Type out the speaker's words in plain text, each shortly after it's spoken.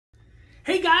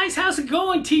Hey guys, how's it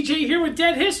going? TJ here with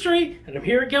Dead History, and I'm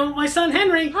here again with my son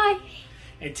Henry. Hi.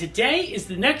 And today is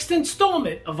the next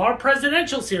installment of our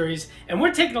presidential series, and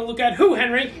we're taking a look at who,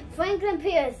 Henry? Franklin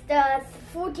Pierce, the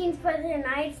 14th President of the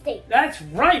United States. That's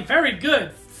right, very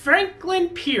good. Franklin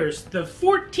Pierce, the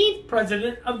 14th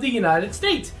President of the United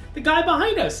States. The guy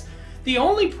behind us. The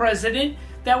only president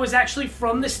that was actually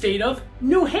from the state of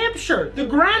New Hampshire, the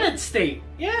Granite state.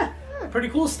 Yeah, pretty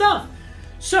cool stuff.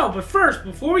 So, but first,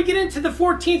 before we get into the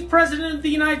 14th President of the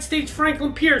United States,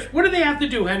 Franklin Pierce, what do they have to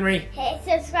do, Henry? Hit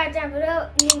subscribe down below,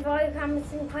 leave all your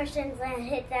comments and questions, and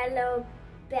hit that little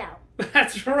bell.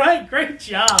 That's right, great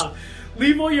job.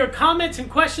 Leave all your comments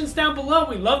and questions down below.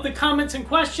 We love the comments and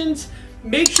questions.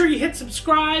 Make sure you hit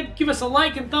subscribe, give us a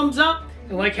like and thumbs up.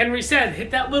 And like Henry said, hit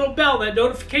that little bell, that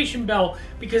notification bell,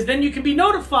 because then you can be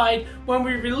notified when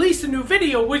we release a new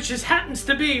video, which just happens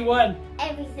to be when?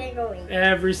 Every single week.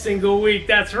 Every single week,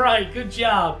 that's right, good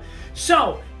job.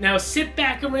 So, now sit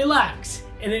back and relax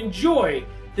and enjoy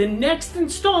the next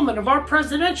installment of our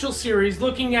presidential series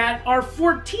looking at our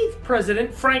 14th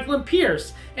President, Franklin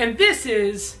Pierce. And this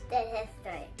is Dead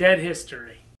History. Dead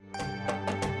History.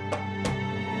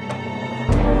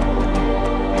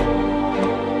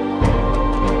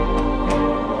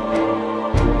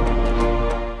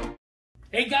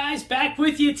 Hey guys, back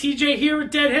with you, TJ here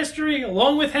with Dead History,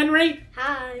 along with Henry.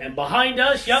 Hi. And behind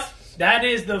us, yep, that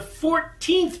is the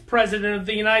 14th President of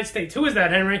the United States. Who is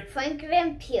that, Henry?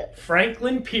 Franklin Pierce.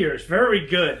 Franklin Pierce, very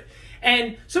good.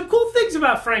 And some cool things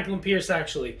about Franklin Pierce,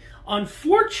 actually.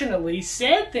 Unfortunately,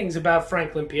 sad things about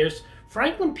Franklin Pierce.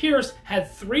 Franklin Pierce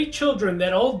had 3 children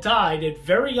that all died at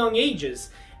very young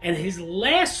ages. And his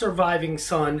last surviving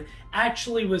son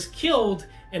actually was killed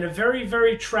in a very,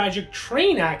 very tragic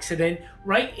train accident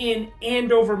right in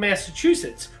Andover,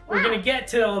 Massachusetts. Wow. We're going to get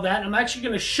to all that. I'm actually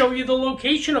going to show you the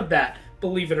location of that,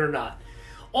 believe it or not.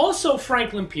 Also,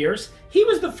 Franklin Pierce, he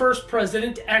was the first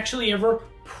president to actually ever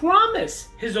promise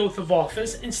his oath of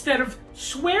office instead of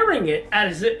swearing it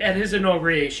at his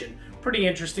inauguration. Pretty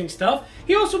interesting stuff.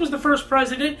 He also was the first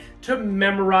president to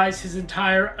memorize his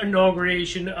entire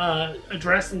inauguration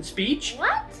address and speech.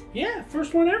 What? Yeah,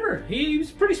 first one ever. He was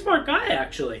a pretty smart guy,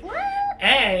 actually. What?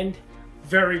 And,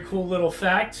 very cool little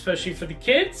fact, especially for the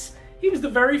kids, he was the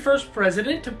very first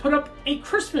president to put up a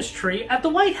Christmas tree at the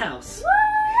White House.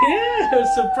 What?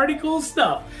 Yeah, some pretty cool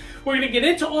stuff. We're going to get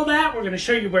into all that. We're going to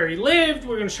show you where he lived.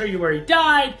 We're going to show you where he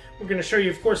died. We're going to show you,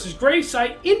 of course, his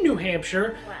gravesite in New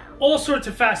Hampshire. Wow. All sorts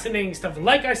of fascinating stuff. And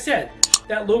like I said,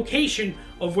 that location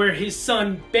of where his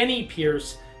son, Benny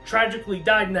Pierce, tragically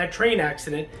died in that train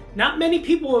accident. Not many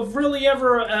people have really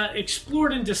ever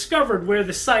explored and discovered where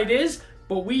the site is,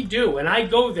 but we do. And I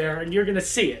go there, and you're going to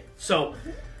see it. So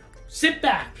sit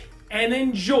back and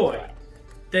enjoy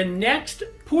the next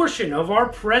portion of our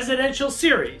presidential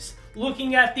series,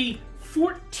 looking at the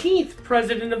 14th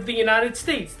President of the United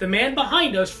States, the man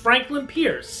behind us, Franklin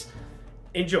Pierce.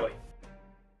 Enjoy.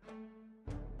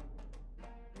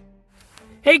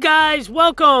 Hey guys,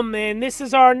 welcome, and this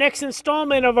is our next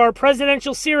installment of our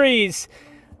presidential series.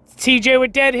 TJ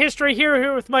with Dead History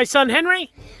here with my son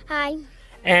Henry. Hi.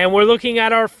 And we're looking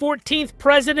at our 14th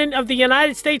President of the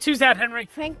United States. Who's that, Henry?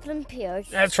 Franklin Pierce.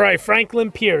 That's right,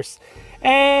 Franklin Pierce.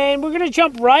 And we're going to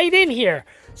jump right in here.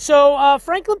 So,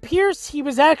 Franklin Pierce, he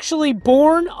was actually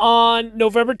born on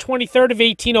November 23rd of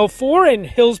 1804 in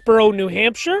Hillsborough, New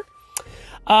Hampshire.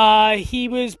 He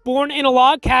was born in a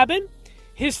log cabin.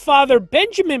 His father,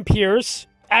 Benjamin Pierce,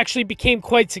 actually became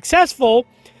quite successful.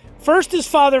 First, his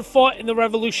father fought in the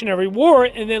Revolutionary War,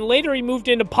 and then later he moved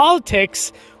into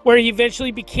politics, where he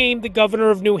eventually became the governor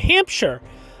of New Hampshire.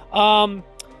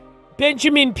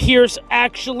 Benjamin Pierce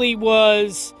actually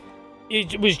was...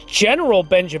 It was General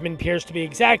Benjamin Pierce, to be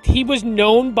exact. He was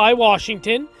known by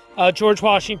Washington, George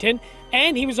Washington,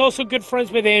 and he was also good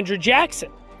friends with Andrew Jackson.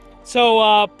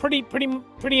 So, pretty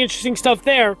interesting stuff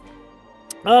there.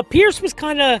 Pierce was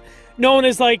kind of known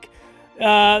as like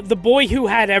the boy who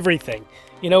had everything.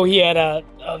 You know, he had a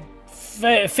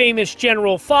famous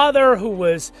general father who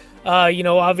was,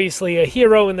 obviously a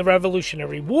hero in the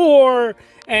Revolutionary War,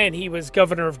 and he was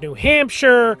governor of New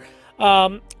Hampshire.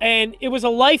 And it was a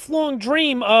lifelong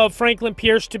dream of Franklin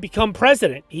Pierce to become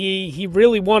president. He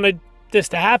really wanted this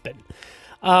to happen.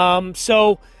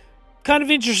 So, kind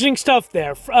of interesting stuff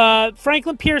there.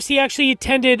 Franklin Pierce, he actually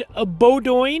attended a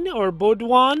Bowdoin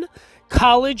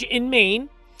College in Maine.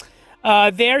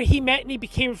 There he met and he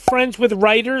became friends with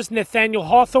writers Nathaniel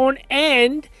Hawthorne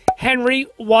and Henry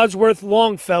Wadsworth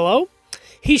Longfellow.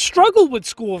 He struggled with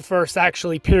school at first,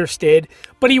 actually, Pierce did,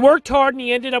 but he worked hard and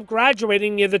he ended up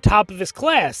graduating near the top of his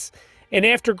class. And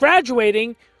after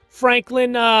graduating,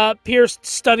 Franklin Pierce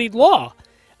studied law.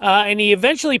 and he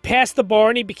eventually passed the bar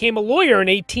and he became a lawyer in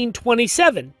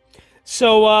 1827.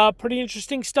 So pretty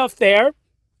interesting stuff there.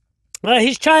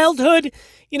 His childhood,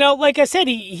 you know, like I said,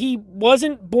 he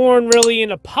wasn't born really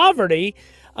into poverty.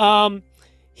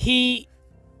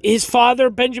 His father,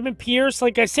 Benjamin Pierce,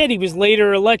 like I said, he was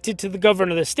later elected to the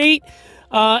governor of the state.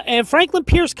 And Franklin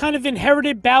Pierce kind of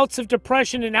inherited bouts of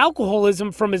depression and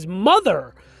alcoholism from his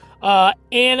mother,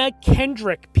 Anna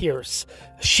Kendrick Pierce.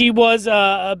 She was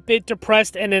a bit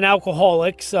depressed and an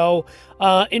alcoholic, so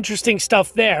interesting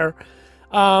stuff there.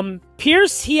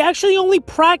 Pierce, he actually only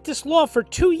practiced law for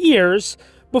 2 years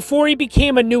before he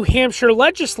became a New Hampshire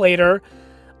legislator,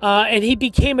 and he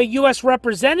became a U.S.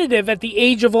 representative at the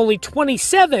age of only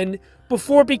 27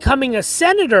 before becoming a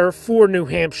senator for New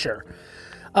Hampshire.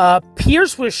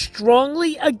 Pierce was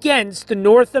strongly against the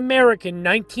North American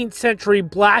 19th century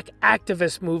black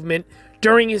activist movement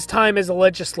during his time as a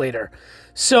legislator.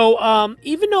 So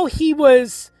even though he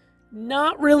was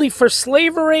not really for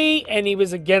slavery and he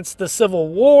was against the Civil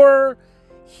War,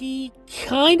 he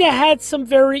kind of had some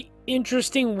very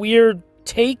interesting, weird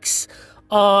takes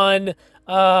on,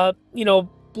 you know,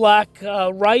 black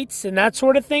rights and that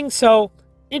sort of thing. So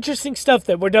interesting stuff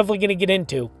that we're definitely going to get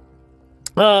into.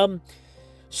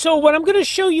 So what I'm going to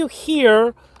show you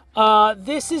here,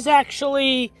 this is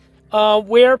actually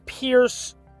where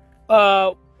Pierce,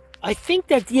 I think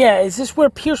that, yeah, is this where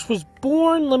Pierce was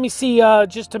born? Let me see,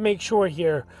 just to make sure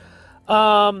here.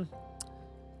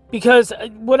 Because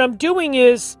what I'm doing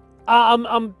is,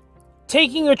 I'm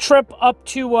taking a trip up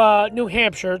to New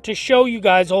Hampshire to show you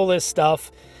guys all this stuff.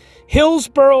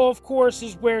 Hillsborough, of course,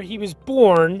 is where he was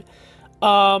born.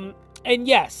 And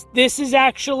yes, this is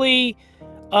actually...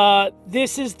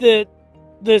 this is the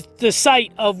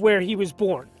site of where he was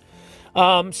born.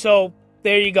 So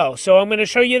there you go. So I'm going to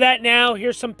show you that now.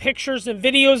 Here's some pictures and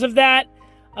videos of that.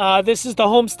 This is the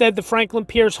homestead, the Franklin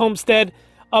Pierce homestead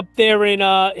up there in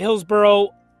Hillsborough,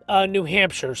 New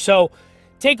Hampshire. So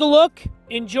take a look,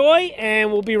 enjoy,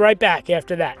 and we'll be right back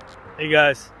after that. Hey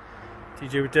guys,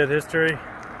 TJ with Dead History.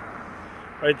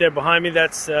 Right there behind me,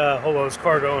 that's, hold on, this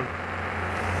car going.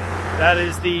 That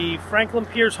is the Franklin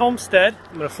Pierce homestead.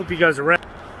 I'm going to flip you guys around.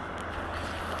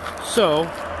 So,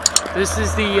 this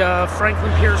is the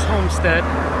Franklin Pierce homestead.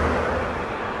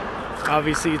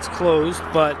 Obviously it's closed,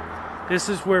 but this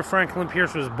is where Franklin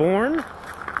Pierce was born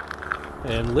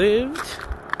and lived.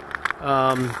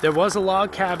 There was a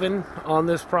log cabin on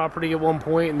this property at one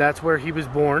point, and that's where he was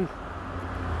born.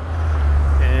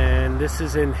 And this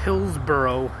is in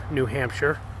Hillsborough, New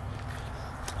Hampshire.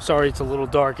 Sorry, it's a little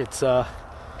dark. It's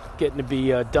getting to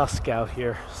be dusk out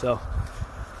here, so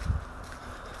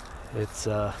it's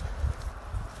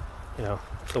you know,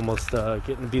 it's almost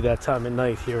getting to be that time of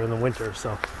night here in the winter.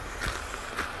 So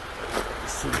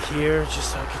let's see here,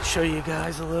 just so I can show you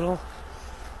guys a little.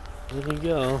 There you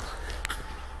go.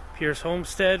 Pierce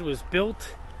Homestead was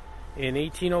built in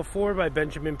 1804 by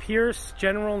Benjamin Pierce,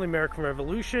 general in the American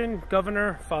Revolution,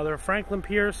 governor, father of Franklin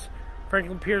Pierce.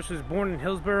 Franklin Pierce was born in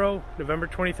Hillsborough, November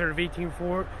 23rd of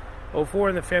 1804,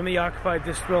 and the family occupied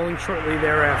this dwelling shortly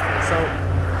thereafter.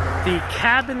 So the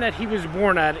cabin that he was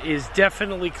born at is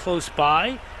definitely close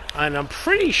by, and I'm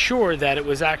pretty sure that it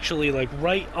was actually like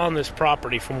right on this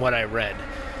property from what I read.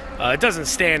 It doesn't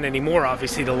stand anymore,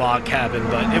 obviously, the log cabin,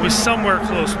 but it was somewhere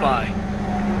close by.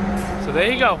 So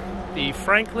there you go, the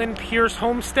Franklin Pierce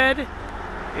Homestead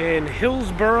in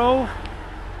Hillsborough,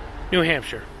 New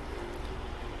Hampshire.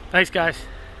 Thanks, guys.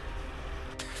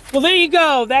 Well, there you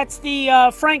go. That's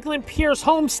the Franklin Pierce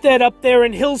Homestead up there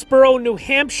in Hillsborough, New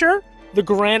Hampshire. The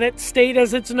Granite State,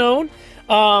 as it's known.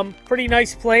 Pretty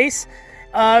nice place.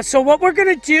 So what we're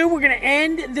going to do, we're going to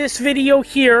end this video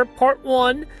here, part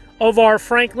 1 of our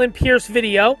Franklin Pierce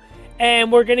video.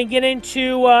 And we're going to get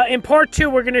into, in part 2,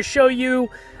 we're going to show you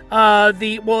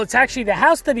well, it's actually the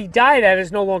house that he died at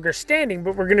is no longer standing,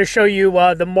 but we're going to show you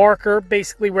the marker,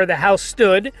 basically where the house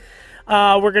stood.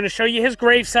 We're going to show you his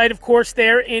gravesite, of course,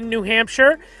 there in New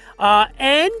Hampshire.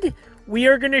 And we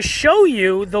are going to show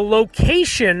you the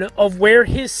location of where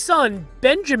his son,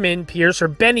 Benjamin Pierce, or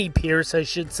Benny Pierce, I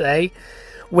should say,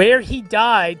 where he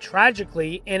died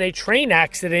tragically in a train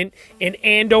accident in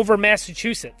Andover,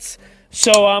 Massachusetts.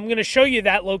 So I'm going to show you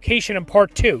that location in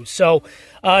part 2. So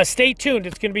stay tuned.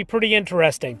 It's going to be pretty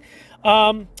interesting.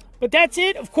 But that's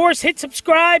it. Of course, hit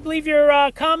subscribe. Leave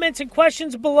your comments and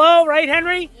questions below. Right,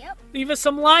 Henry? Yep. Leave us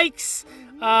some likes.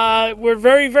 We're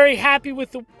very, very happy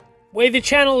with the way the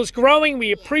channel is growing.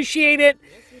 We appreciate it.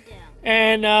 Yes, we do.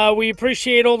 And we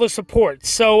appreciate all the support.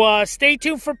 So stay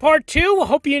tuned for part 2. I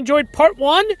hope you enjoyed part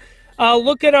 1.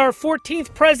 Look at our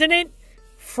 14th president,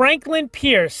 Franklin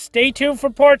Pierce. Stay tuned for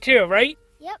part 2, right?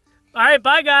 Yep. All right,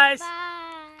 bye, guys. Bye.